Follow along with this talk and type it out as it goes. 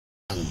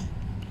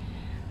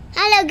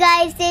Hello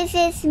guys, this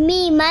is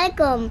me,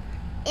 Malcolm,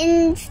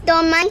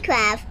 install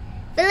Minecraft,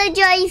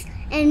 villagers,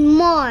 and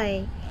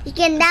more. You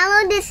can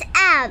download this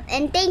app,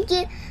 and thank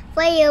you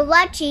for your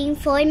watching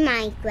for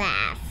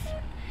Minecraft.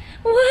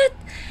 What?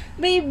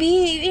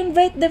 Baby,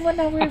 invite them on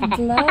our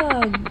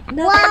vlog.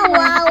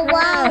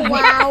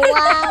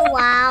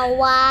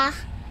 Wow.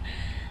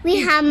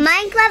 We have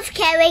Minecraft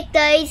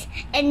characters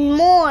and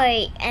more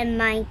in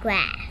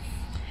Minecraft.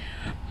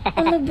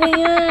 Ano ba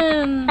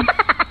yan?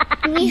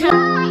 We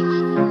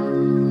have...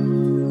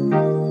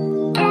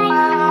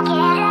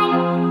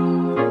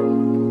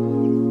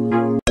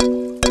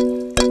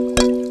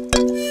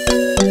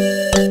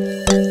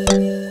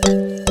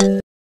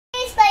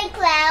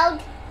 cloud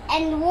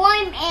and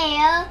warm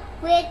air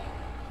with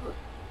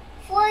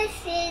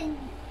forces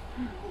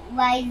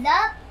rise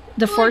up.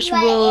 The force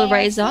will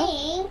rise up?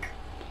 And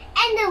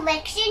the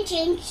direction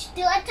change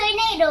to a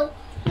tornado.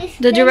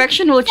 The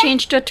direction will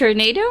change to a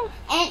tornado?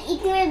 And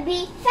it will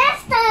be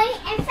faster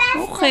and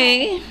faster.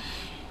 Okay.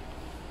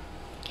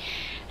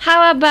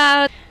 How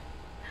about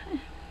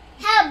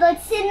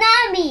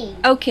tsunami?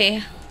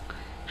 Okay.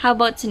 How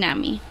about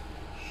tsunami?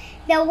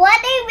 The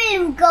water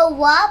will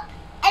go up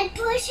and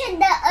push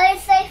the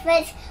earth's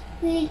surface.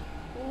 It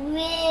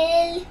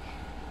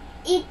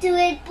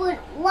will put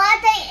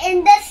water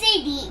in the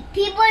city.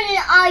 People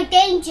are in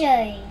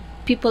danger.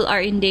 People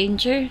are in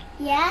danger?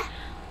 Yeah.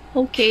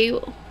 Okay.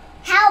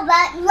 How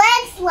about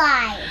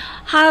landslide?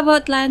 How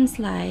about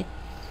landslide?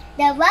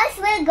 The rocks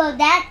will go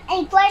down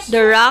and crush.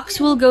 The rocks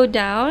will go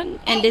down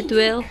and it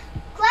will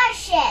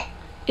crush it.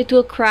 It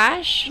will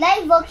crash?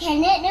 Like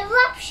volcanic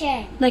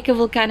eruption. Like a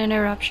volcanic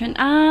eruption.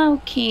 Ah,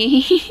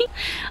 okay.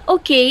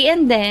 Okay,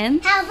 and then?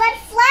 How about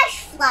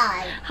flash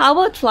flood? How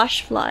about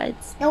flash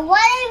floods? The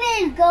water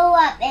will go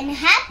up and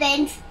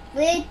happens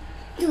with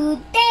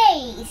 2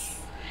 days.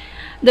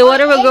 The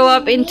water will go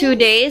up in 2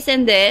 days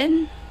and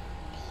then?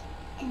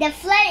 The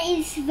flood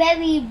is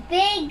very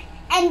big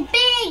and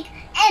big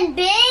and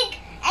big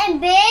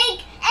and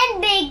big and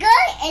bigger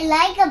and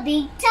like a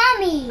big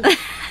tummy.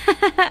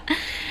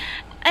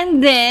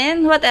 And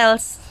then, what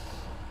else?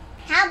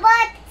 How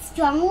about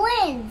strong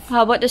winds?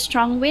 How about the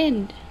strong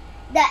wind?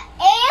 The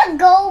air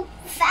go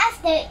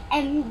faster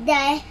and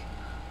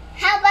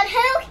how about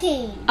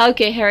hurricane?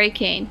 Okay,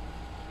 hurricane.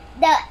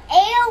 The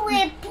air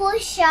will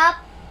push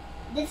up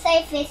the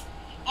surface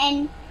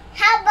and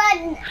how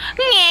about...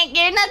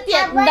 You're not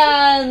yet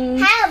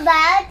done. How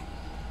about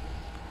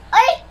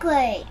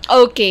earthquake?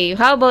 Okay,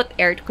 how about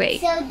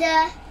earthquake? So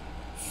the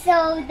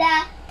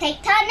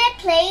tectonic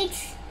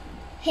plates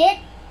hit.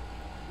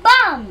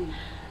 Bomb!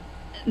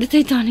 The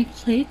tectonic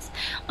plates?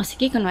 O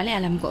sige, kunwari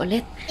alam ko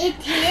ulit. It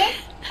hit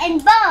and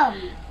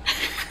bomb!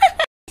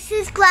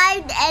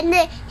 Subscribe and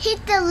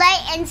hit the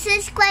like and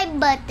subscribe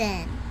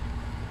button.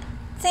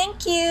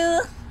 Thank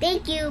you.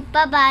 Thank you.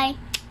 Bye-bye.